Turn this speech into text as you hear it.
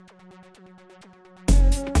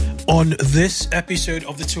On this episode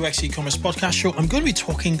of the 2X E-commerce podcast show, I'm going to be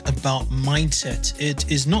talking about mindset. It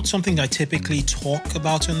is not something I typically talk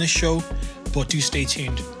about on this show, but do stay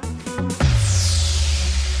tuned.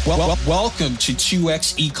 Welcome to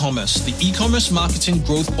 2X E-commerce, the e-commerce marketing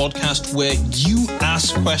growth podcast where you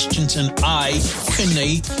ask questions and I,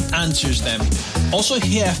 Kunle, answers them. Also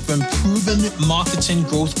hear from proven marketing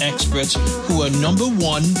growth experts who are number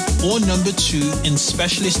one or number two in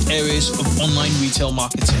specialist areas of online retail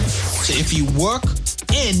marketing. So if you work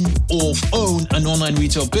in or own an online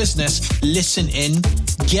retail business, listen in,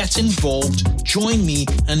 get involved, join me,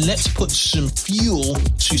 and let's put some fuel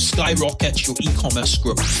to skyrocket your e-commerce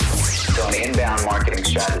growth. So an inbound marketing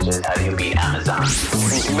strategist, how do you beat Amazon?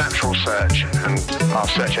 Natural search and our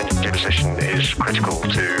search engine position is critical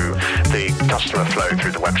to the customer flow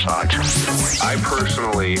through the website. I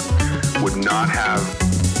personally would not have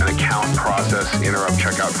an account process interrupt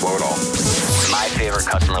checkout flow at all. My favorite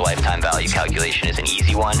customer lifetime value calculation is an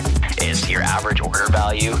easy one. It's your average order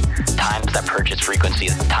value times that purchase frequency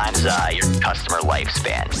times your customer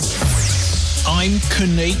lifespan. I'm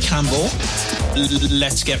Kunle Campbell.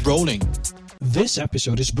 Let's get rolling. This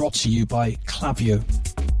episode is brought to you by Klaviyo.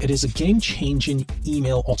 It is a game-changing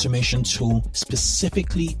email automation tool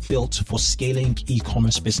specifically built for scaling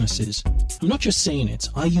e-commerce businesses. I'm not just saying it.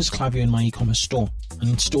 I use Klaviyo in my e-commerce store,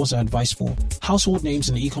 and stores I advise for. Household names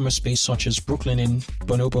in the e-commerce space such as Brooklinen,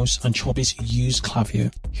 Bonobos, and Chubbies use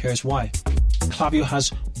Klaviyo. Here's why. Klaviyo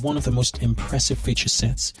has one of the most impressive feature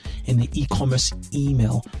sets in the e-commerce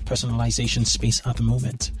email personalization space at the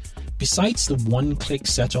moment. Besides the one-click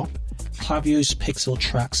setup, Klaviyo's Pixel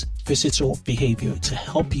tracks visitor behavior to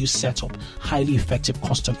help you set up highly effective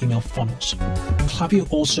custom email funnels.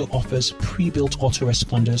 Klaviyo also offers pre-built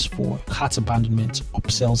autoresponders for cart abandonment,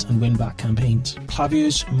 upsells, and win-back campaigns.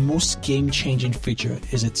 Klaviyo's most game-changing feature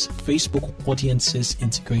is its Facebook Audiences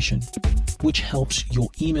integration, which helps your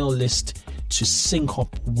email list to sync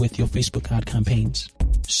up with your Facebook ad campaigns.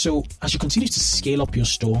 So as you continue to scale up your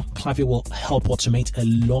store, Klaviyo will help automate a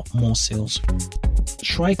lot more sales.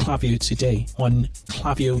 Try Klaviyo today on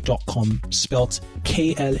klaviyo.com, spelt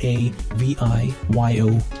Klaviyo.com.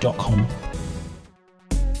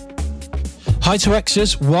 Hi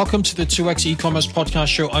 2Xers, welcome to the 2X E-commerce podcast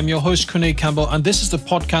show. I'm your host Kunle Campbell, and this is the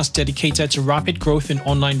podcast dedicated to rapid growth in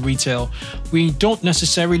online retail. We don't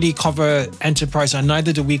necessarily cover enterprise, and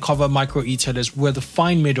neither do we cover micro retailers. We're the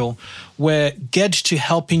fine middle. We're geared to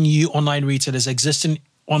helping you online retailers, existing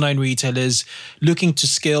online retailers looking to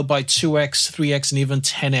scale by 2X, 3X, and even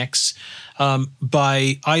 10X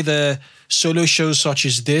by either solo shows such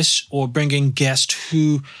as this or bringing guests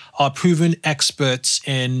who are proven experts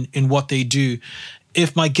in what they do.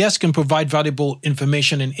 If my guests can provide valuable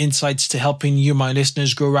information and insights to helping you, my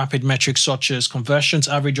listeners, grow rapid metrics such as conversions,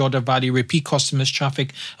 average order value, repeat customers,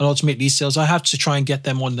 traffic, and ultimately sales, I have to try and get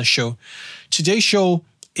them on the show. Today's show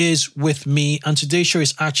is with me, and today's show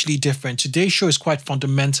is actually different. Today's show is quite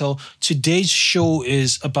fundamental. Today's show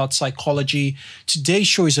is about psychology. Today's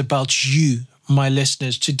show is about you, my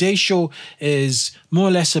listeners. Today's show is more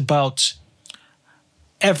or less about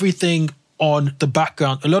everything on the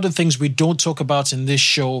background. A lot of things we don't talk about in this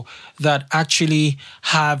show that actually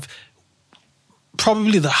have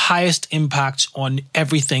probably the highest impact on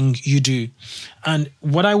everything you do. And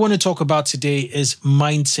what I want to talk about today is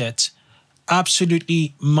mindset.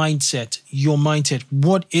 Absolutely mindset, your mindset.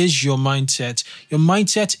 What is your mindset? Your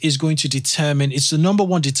mindset is going to determine, it's the number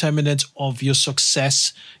one determinant of your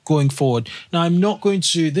success going forward. Now,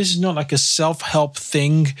 this is not like a self-help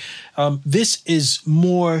thing. This is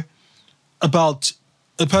more about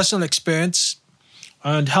a personal experience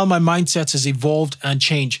and how my mindset has evolved and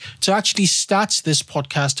changed. To actually start this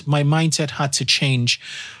podcast, my mindset had to change.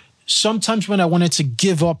 Sometimes when I wanted to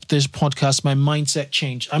give up this podcast, my mindset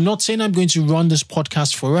changed. I'm not saying I'm going to run this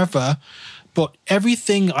podcast forever, but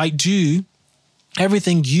everything I do,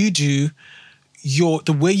 everything you do,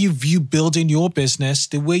 the way you view building your business,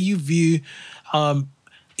 the way you view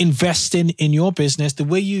investing in your business, the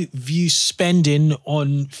way you view spending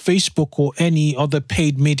on Facebook or any other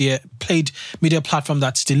paid media platform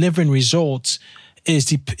that's delivering results is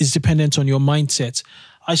dependent on your mindset.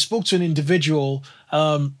 I spoke to an individual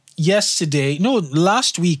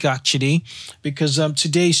last week actually, because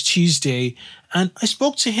today's Tuesday, and I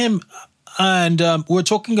spoke to him and we're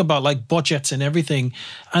talking about like budgets and everything.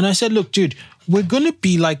 And I said, look, dude, we're going to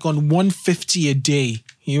be like on $150 a day,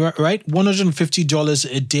 right?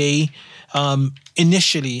 $150 a day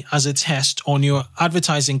initially as a test on your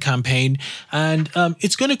advertising campaign. And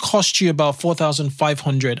it's going to cost you about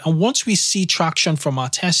 $4,500. And once we see traction from our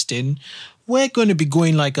testing, we're going to be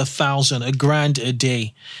going like $1,000 a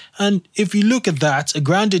day. And if you look at that,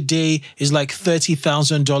 $1,000 a day is like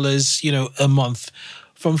 $30,000, a month.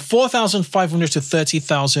 From 4,500 to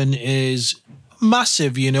 30,000 is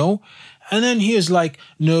massive, And then he was like,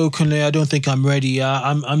 "No, Kunle, I don't think I'm ready.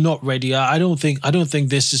 I'm not ready. I don't think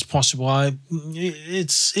this is possible. I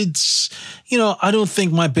don't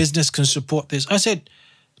think my business can support this." I said,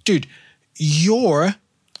 "Dude, your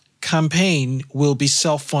campaign will be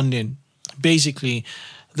self-funding. Basically,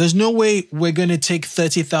 there's no way we're going to take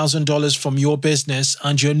 $30,000 from your business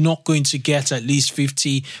and you're not going to get at least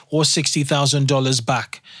 $50,000 or $60,000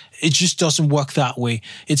 back. It just doesn't work that way.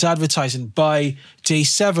 It's advertising. By day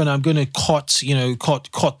 7, I'm going to cut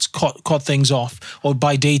things off. Or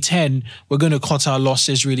by day 10, we're going to cut our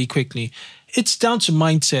losses really quickly." It's down to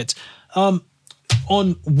mindset.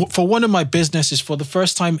 For one of my businesses, for the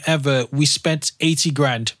first time ever, we spent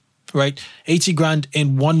 $80,000, right? $80,000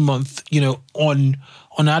 in 1 month,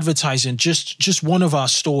 on advertising, just one of our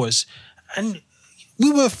stores. And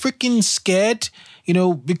we were freaking scared,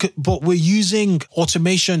 but we're using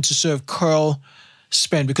automation to sort of curl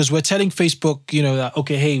spend, because we're telling Facebook, that,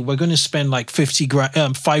 okay, hey, we're going to spend like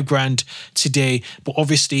 $5,000 today, but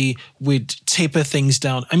obviously we'd taper things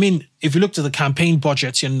down. I mean, if you looked at the campaign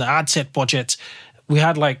budgets and the ad set budget, we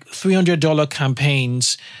had like $300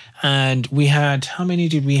 campaigns, and we had, how many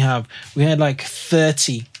did we have? We had like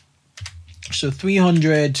 30. So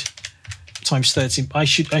 300 times 30. I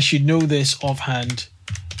should know this offhand.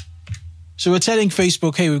 So we're telling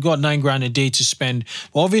Facebook, hey, we've got $9,000 a day to spend.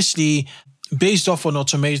 Well, obviously, based off on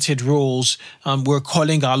automated rules, we're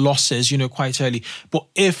calling our losses, quite early. But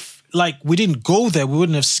if we didn't go there, we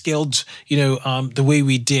wouldn't have scaled, the way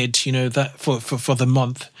we did, that for the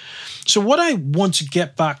month. So what I want to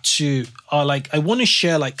get back to are I want to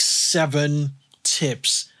share 7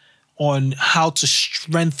 tips on how to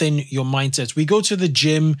strengthen your mindset. We go to the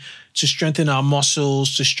gym to strengthen our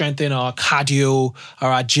muscles, to strengthen our cardio,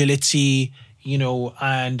 our agility,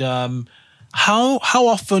 and how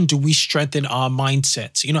often do we strengthen our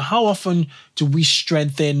mindsets? How often do we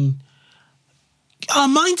strengthen our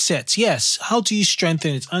mindsets? Yes. How do you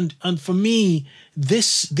strengthen it? And for me,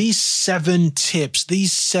 these 7 tips,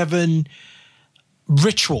 these 7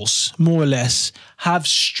 rituals, more or less, have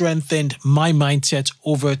strengthened my mindset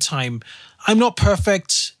over time. I'm not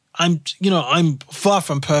perfect. I'm far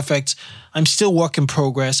from perfect. I'm still work in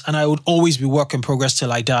progress, and I would always be work in progress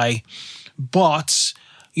till I die. But,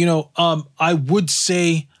 I would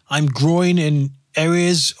say I'm growing in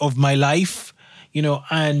areas of my life,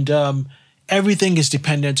 and everything is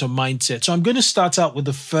dependent on mindset. So I'm going to start out with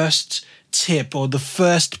the first tip, or the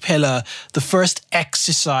first pillar, the first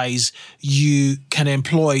exercise you can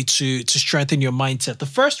employ to strengthen your mindset. The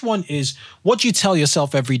first one is what you tell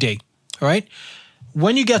yourself every day, all right?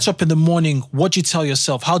 When you get up in the morning, what do you tell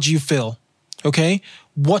yourself? How do you feel? Okay?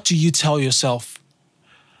 What do you tell yourself?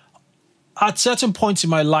 At certain points in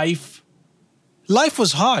my life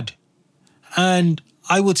was hard. And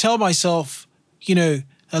I would tell myself,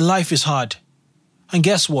 life is hard. And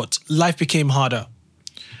guess what? Life became harder.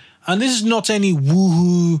 And this is not any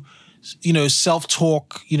woohoo,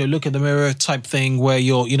 self-talk, look in the mirror type thing where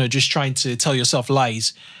you're, just trying to tell yourself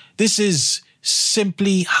lies. This is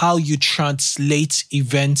simply how you translate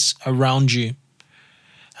events around you.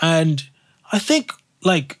 And I think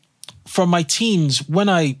from my teens, when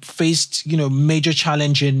I faced, major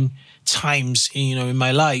challenging times, in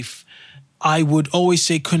my life, I would always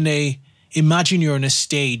say, Kunle, imagine you're on a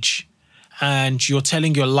stage and you're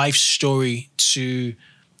telling your life story to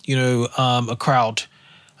a crowd.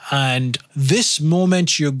 And this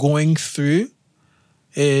moment you're going through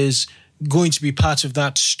is going to be part of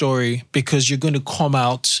that story, because you're going to come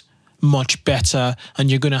out much better and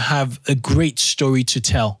you're going to have a great story to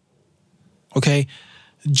tell. Okay?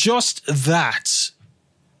 Just that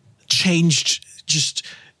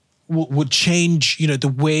would change,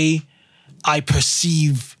 the way I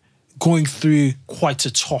perceive going through quite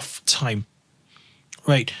a tough time.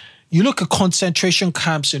 Right? You look at concentration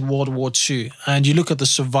camps in World War II, and you look at the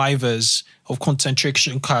survivors of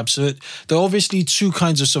concentration camps. So there are obviously 2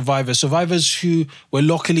 kinds of survivors. Survivors who were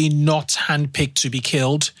luckily not handpicked to be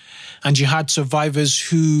killed, and you had survivors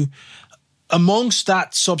who, amongst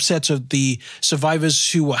that subset of the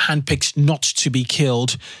survivors who were handpicked not to be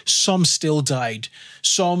killed, some still died.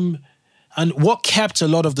 And what kept a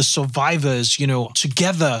lot of the survivors,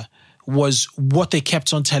 together was what they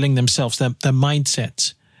kept on telling themselves, their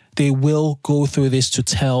mindset. They will go through this to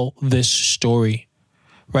tell this story,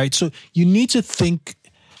 right? So you need to think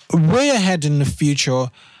way ahead in the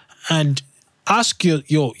future and ask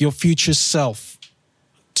your future self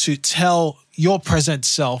to tell your present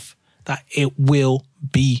self that it will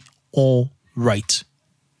be all right.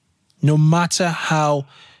 No matter how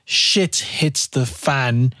shit hits the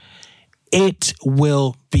fan, it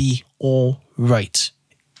will be all right.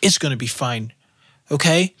 It's going to be fine.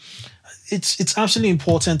 Okay? It's absolutely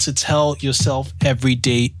important to tell yourself every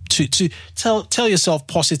day, to tell yourself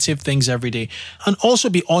positive things every day, and also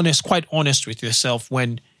be honest, quite honest with yourself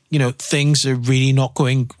when, things are really not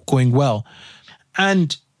going well.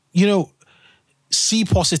 And, see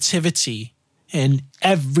positivity in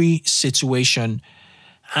every situation.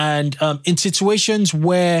 And in situations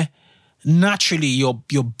where naturally your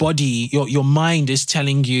body, your mind is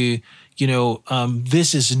telling you,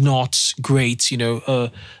 this is not great,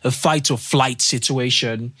 a fight or flight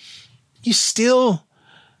situation, you still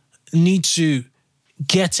need to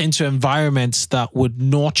get into environments that would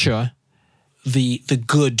nurture the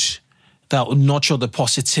good, that would nurture the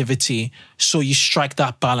positivity. So you strike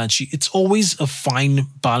that balance. It's always a fine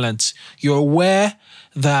balance. You're aware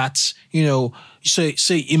that,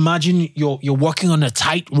 so imagine you're walking on a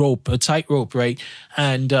tightrope, right?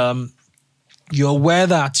 And you're aware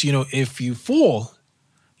that, if you fall,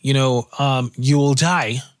 you will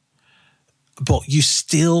die, but you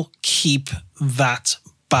still keep that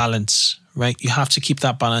balance, right? You have to keep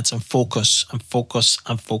that balance and focus and focus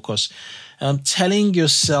and focus. Telling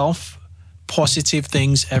yourself positive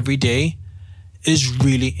things every day is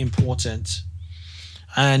really important.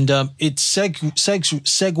 And it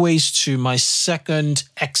segues to my second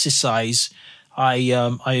exercise I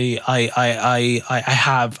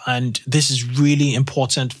have, and this is really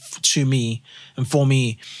important to me and for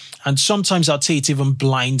me. And sometimes I'd say it even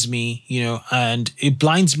blinds me, and it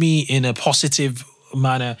blinds me in a positive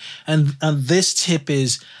manner. And this tip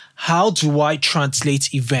is, how do I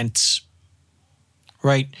translate events?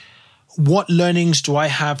 Right? What learnings do I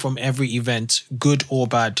have from every event, good or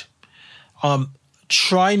bad?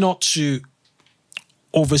 Try not to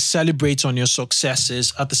over celebrate on your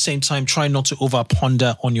successes. At the same time, try not to over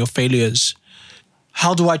ponder on your failures.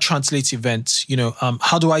 How do I translate events?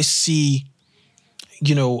 How do I see,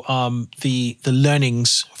 the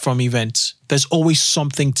learnings from events? There's always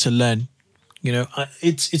something to learn.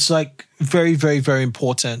 It's like very, very, very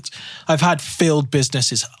important. I've had failed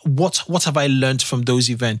businesses. What have I learned from those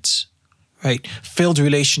events? Right? Failed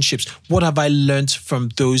relationships. What have I learned from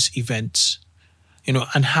those events?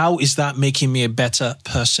 And how is that making me a better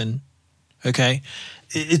person? Okay.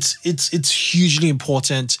 It's hugely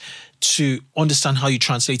important to understand how you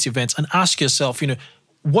translate events and ask yourself,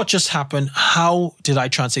 what just happened? How did I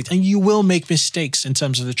translate? And you will make mistakes in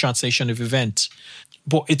terms of the translation of events,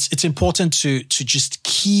 but it's important to just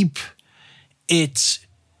keep it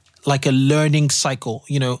like a learning cycle,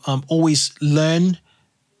 always learn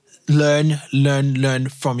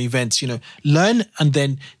from events, learn and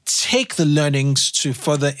then take the learnings to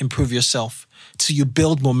further improve yourself till you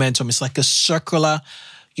build momentum. It's like a circular,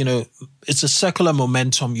 it's a circular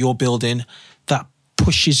momentum you're building that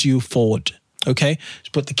pushes you forward. Okay.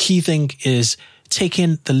 But the key thing is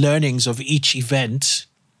taking the learnings of each event,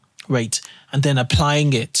 right, and then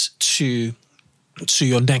applying it to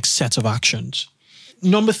your next set of actions.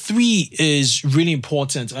 Number 3 is really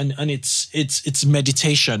important, and it's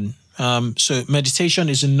meditation. So meditation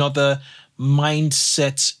is another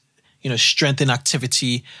mindset, strengthening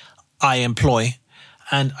activity I employ,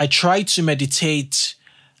 and I try to meditate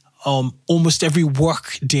almost every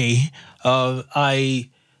work day.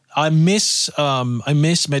 I miss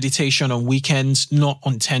meditation on weekends, not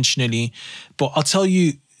intentionally, but I'll tell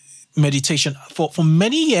you, meditation for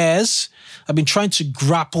many years I've been trying to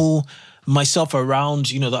grapple myself around,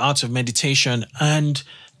 the art of meditation, and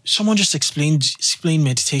someone just explained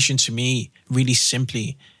meditation to me really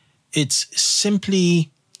simply. It's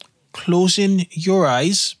simply closing your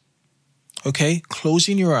eyes, okay?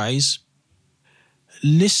 Closing your eyes,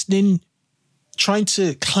 listening, trying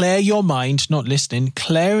to clear your mind, not listening,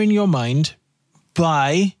 clearing your mind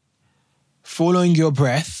by following your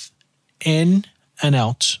breath in and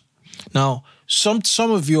out. Now, some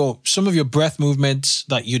of your breath movements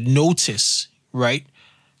that you'd notice, right?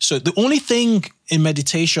 So the only thing in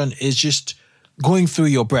meditation is just going through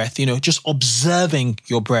your breath, just observing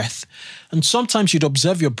your breath. And sometimes you'd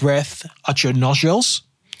observe your breath at your nostrils.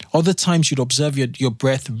 Other times you'd observe your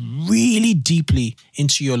breath really deeply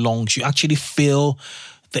into your lungs. You actually feel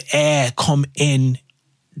the air come in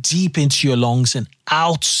deep into your lungs and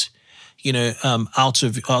out, out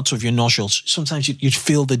of your nostrils. Sometimes you'd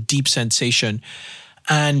feel the deep sensation.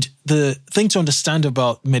 And the thing to understand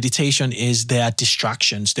about meditation is there are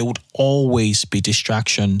distractions. There would always be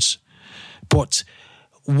distractions. But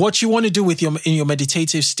what you want to do with in your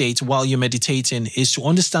meditative state while you're meditating is to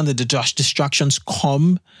understand that the distractions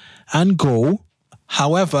come and go.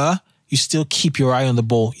 However, you still keep your eye on the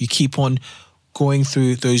ball. You keep on going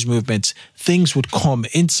through those movements. Things would come,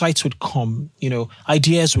 insights would come,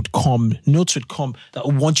 ideas would come, notes would come that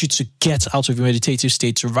would want you to get out of your meditative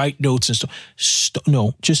state, to write notes and stuff.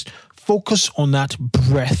 No, just focus on that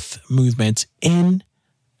breath movement, in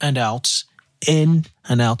and out, in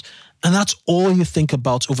and out. And that's all you think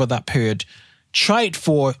about over that period. I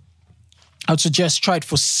would suggest try it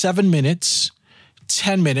for 7 minutes,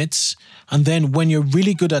 10 minutes. And then when you're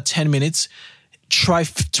really good at 10 minutes, try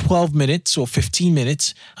 12 minutes or 15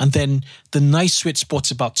 minutes. And then the nice sweet spot's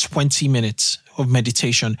about 20 minutes of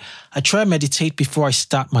meditation. I try to meditate before I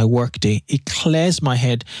start my work day. It clears my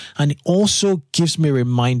head and it also gives me a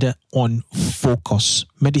reminder on focus.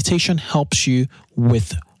 Meditation helps you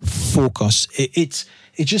with focus. It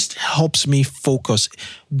just helps me focus.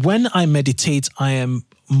 When I meditate, I am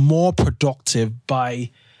more productive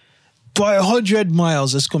by 100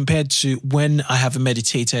 miles as compared to when I haven't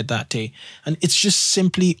meditated that day. And it's just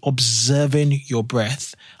simply observing your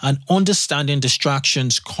breath and understanding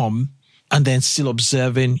distractions come and then still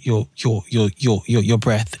observing your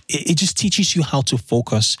breath. It just teaches you how to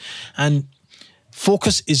focus. And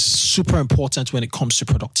focus is super important when it comes to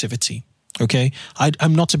productivity. Okay?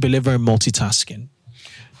 I'm not a believer in multitasking.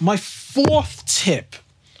 My fourth tip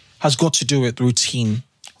has got to do with routine.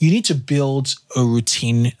 You need to build a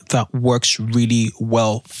routine that works really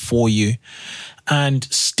well for you and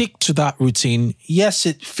stick to that routine. Yes,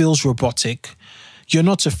 it feels robotic. You're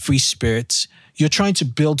not a free spirit. You're trying to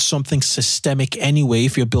build something systemic anyway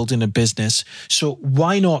if you're building a business. So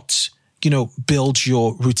why not, build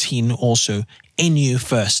your routine also in you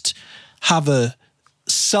first? Have a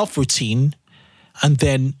self-routine, and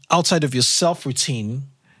then outside of your self-routine,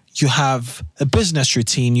 you have a business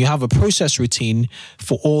routine, you have a process routine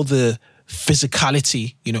for all the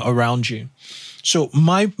physicality, around you. So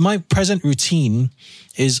my present routine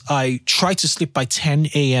is I try to sleep by 10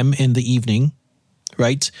 a.m. in the evening,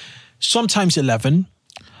 right? Sometimes 11.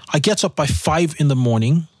 I get up by 5 in the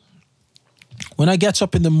morning. When I get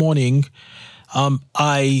up in the morning,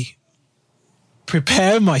 I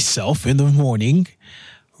prepare myself in the morning,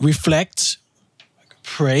 reflect,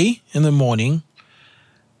 pray in the morning,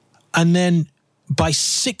 and then by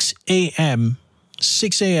 6 a.m.,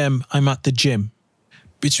 I'm at the gym.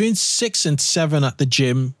 Between 6 and 7 at the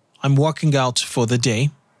gym, I'm working out for the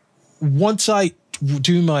day. Once I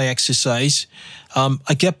do my exercise,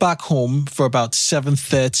 I get back home for about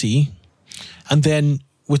 7:30. And then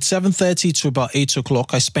with 7:30 to about 8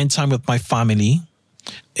 o'clock, I spend time with my family.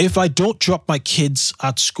 If I don't drop my kids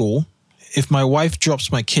at school, if my wife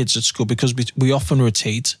drops my kids at school, because we often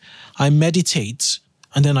rotate, I meditate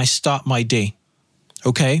and then I start my day.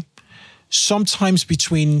 Okay? Sometimes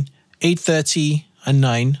between 8:30 and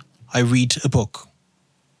 9, I read a book.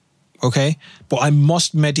 Okay? But I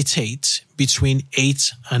must meditate between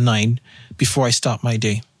 8 and 9 before I start my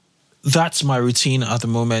day. That's my routine at the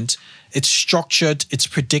moment. It's structured, it's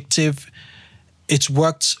predictive. It's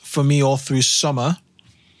worked for me all through summer.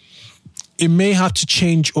 It may have to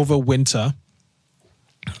change over winter,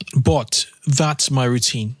 but that's my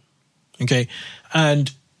routine. Okay?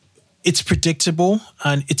 And it's predictable,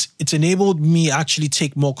 and it's enabled me actually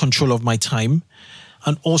take more control of my time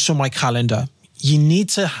and also my calendar. You need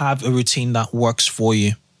to have a routine that works for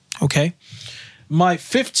you. Okay? My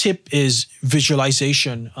fifth tip is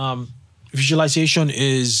visualization. Visualization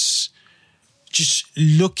is just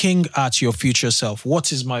looking at your future self.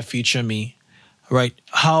 What is my future me? Right?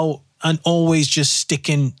 How, and always just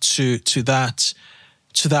sticking to that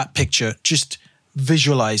picture. Just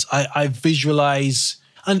visualize. I visualize,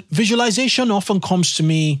 and visualization often comes to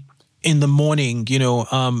me in the morning,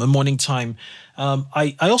 a morning time.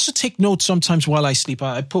 I also take notes sometimes while I sleep.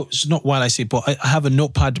 It's not while I sleep, but I have a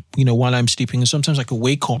notepad, while I'm sleeping. And sometimes I could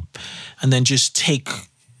wake up and then just take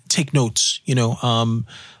notes,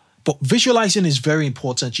 But visualizing is very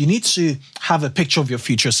important. You need to have a picture of your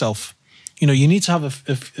future self. You need to have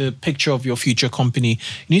a picture of your future company.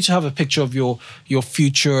 You need to have a picture of your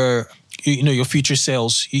future, your future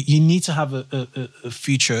sales. You need to have a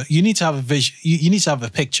future. You need to have a vision. You need to have a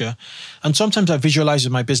picture. And sometimes I visualize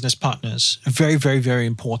with my business partners. Very, very, very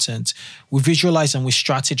important. We visualize and we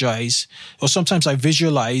strategize. Or sometimes I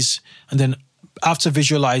visualize, and then after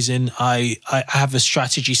visualizing, I have a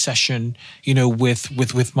strategy session,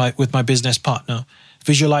 with my business partner.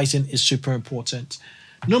 Visualizing is super important.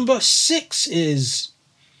 Number 6 is,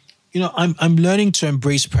 I'm learning to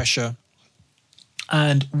embrace pressure.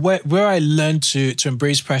 And where I learned to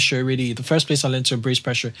embrace pressure, really, the first place I learned to embrace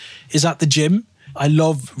pressure is at the gym. I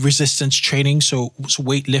love resistance training, so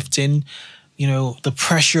weightlifting. The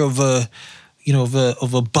pressure of a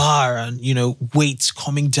bar and weights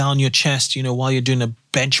coming down your chest. While you're doing a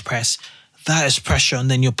bench press, that is pressure,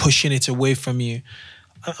 and then you're pushing it away from you.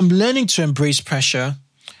 I'm learning to embrace pressure,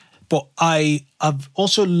 but I've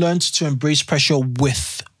also learned to embrace pressure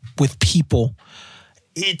with people.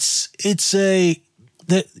 When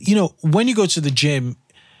you go to the gym,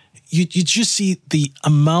 you just see the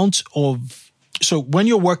amount of. So when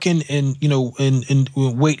you're working in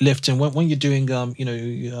weightlifting, when you're doing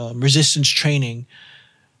resistance training,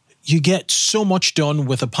 you get so much done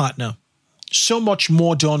with a partner, so much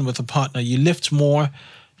more done with a partner. You lift more,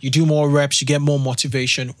 you do more reps, you get more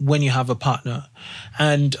motivation when you have a partner.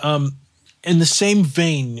 And in the same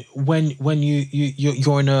vein, when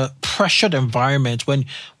you're in a pressured environment, when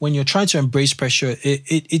you're trying to embrace pressure,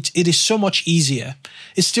 it is so much easier.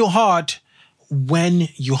 It's still hard when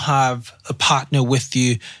you have a partner with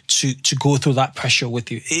you to go through that pressure with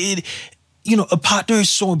you. A partner is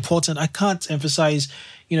so important. I can't emphasize,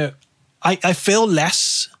 I feel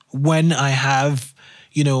less when I have,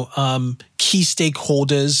 key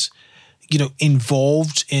stakeholders,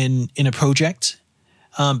 involved in a project,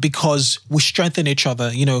 because we strengthen each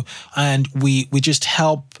other, and we just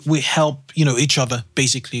help each other,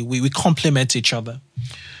 basically. We complement each other.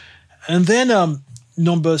 And then,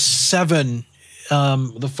 number 7,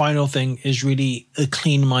 the final thing is really a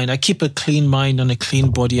clean mind. I keep a clean mind and a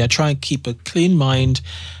clean body. I try and keep a clean mind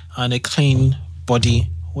and a clean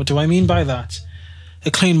body. What do I mean by that?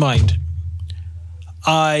 A clean mind.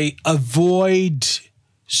 I avoid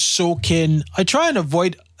soaking. I try and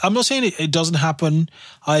avoid. I'm not saying it doesn't happen.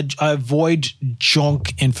 I avoid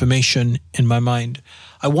junk information in my mind.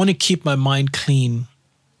 I want to keep my mind clean.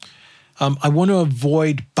 I want to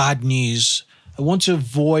avoid bad news. I want to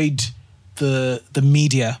avoid the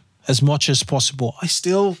media as much as possible. I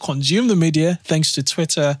still consume the media thanks to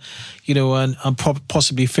Twitter, and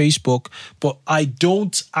possibly Facebook, but I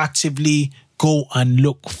don't actively go and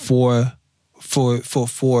look for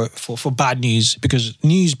bad news, because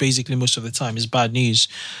news basically most of the time is bad news.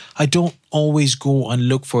 I don't always go and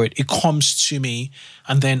look for it. It comes to me,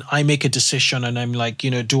 and then I make a decision, and I'm like,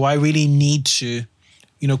 do I really need to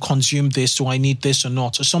consume this? Do I need this or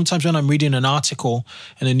not? So sometimes when I'm reading an article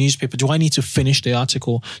in a newspaper, do I need to finish the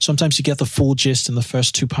article? Sometimes you get the full gist in the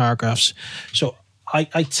first 2 paragraphs. So I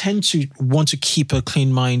tend to want to keep a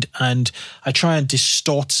clean mind, and I try and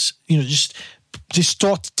distort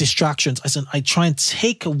distractions. As in, I try and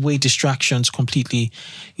take away distractions completely,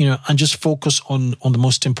 and just focus on the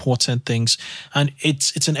most important things. And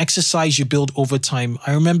it's an exercise you build over time.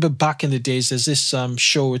 I remember back in the days, there's this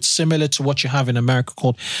show. It's similar to what you have in America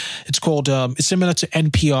it's similar to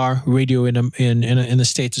NPR radio in the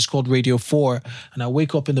States. It's called Radio 4. And I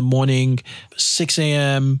wake up in the morning, 6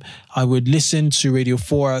 a.m. I would listen to Radio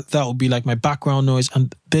 4. That would be like my background noise.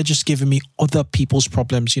 And they're just giving me other people's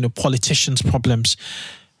problems, politicians' problems,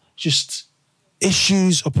 just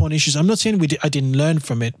issues upon issues. I'm not saying I didn't learn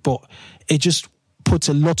from it, but it just puts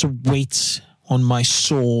a lot of weight on my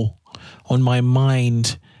soul, on my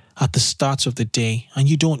mind at the start of the day. And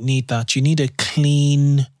you don't need that. You need a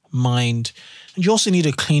clean mind. And you also need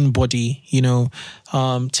a clean body.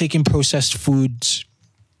 Taking processed foods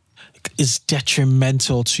is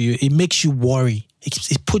detrimental to you. It makes you worry.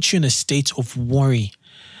 It puts you in a state of worry.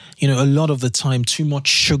 A lot of the time, too much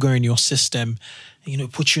sugar in your system,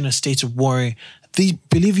 puts you in a state of worry.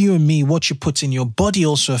 Believe you and me, what you put in your body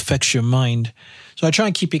also affects your mind. So I try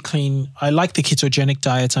and keep it clean. I like the ketogenic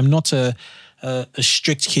diet. I'm not a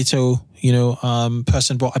strict keto,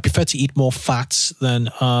 person, but I prefer to eat more fats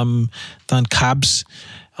than carbs.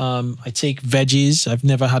 I take veggies. I've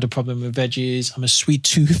never had a problem with veggies. I'm a sweet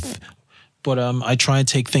tooth, but I try and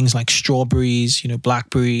take things like strawberries,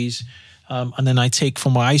 blackberries. And then I take for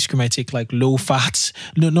my ice cream, I take like low calorie,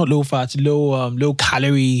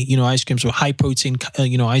 ice creams, or high protein,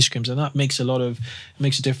 ice creams. And that makes a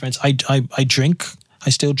difference. I drink,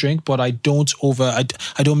 I still drink, but I don't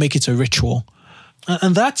make it a ritual.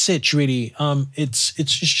 And that's it really. It's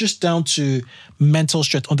just down to mental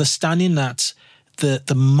strength, understanding that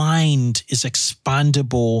the mind is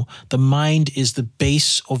expandable. The mind is the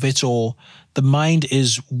base of it all. The mind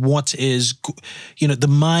is what is, the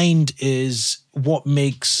mind is what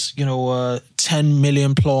makes, 10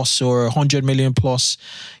 million plus or 100 million plus,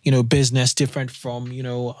 business different from,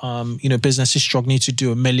 businesses struggling to do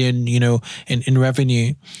 1 million, in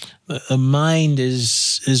revenue. The mind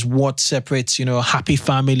is what separates, a happy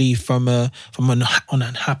family from an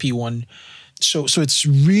unhappy one. So it's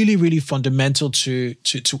really, really fundamental to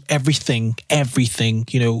everything,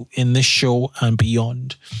 in this show and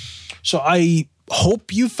beyond. So I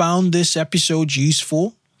hope you found this episode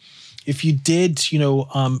useful. If you did,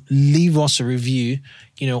 leave us a review,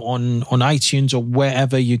 on iTunes or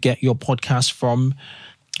wherever you get your podcast from.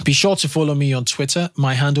 Be sure to follow me on Twitter.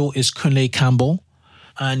 My handle is Kunle Campbell.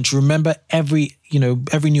 And remember, every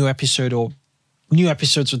new episode or new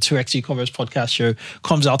episodes of 2X E-commerce podcast show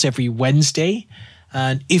comes out every Wednesday.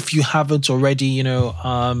 And if you haven't already,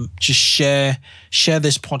 just share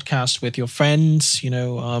this podcast with your friends,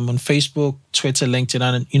 on Facebook, Twitter, LinkedIn.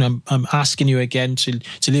 And, I'm asking you again to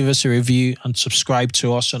leave us a review and subscribe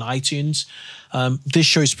to us on iTunes. This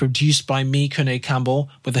show is produced by me, Kunle Campbell,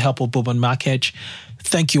 with the help of Boban Markej.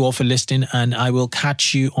 Thank you all for listening, and I will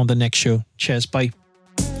catch you on the next show. Cheers. Bye.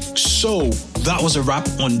 So that was a wrap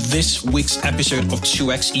on this week's episode of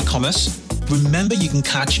 2X E-commerce. Remember, you can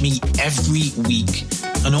catch me every week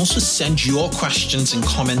and also send your questions and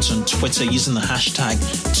comments on Twitter using the hashtag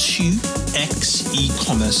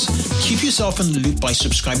 2XEcommerce. Keep yourself in the loop by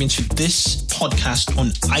subscribing to this podcast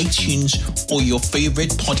on iTunes or your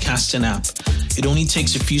favorite podcasting app. It only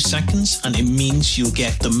takes a few seconds and it means you'll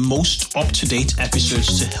get the most up-to-date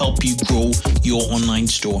episodes to help you grow your online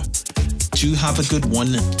store. Do have a good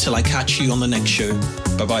one till I catch you on the next show.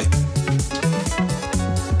 Bye-bye.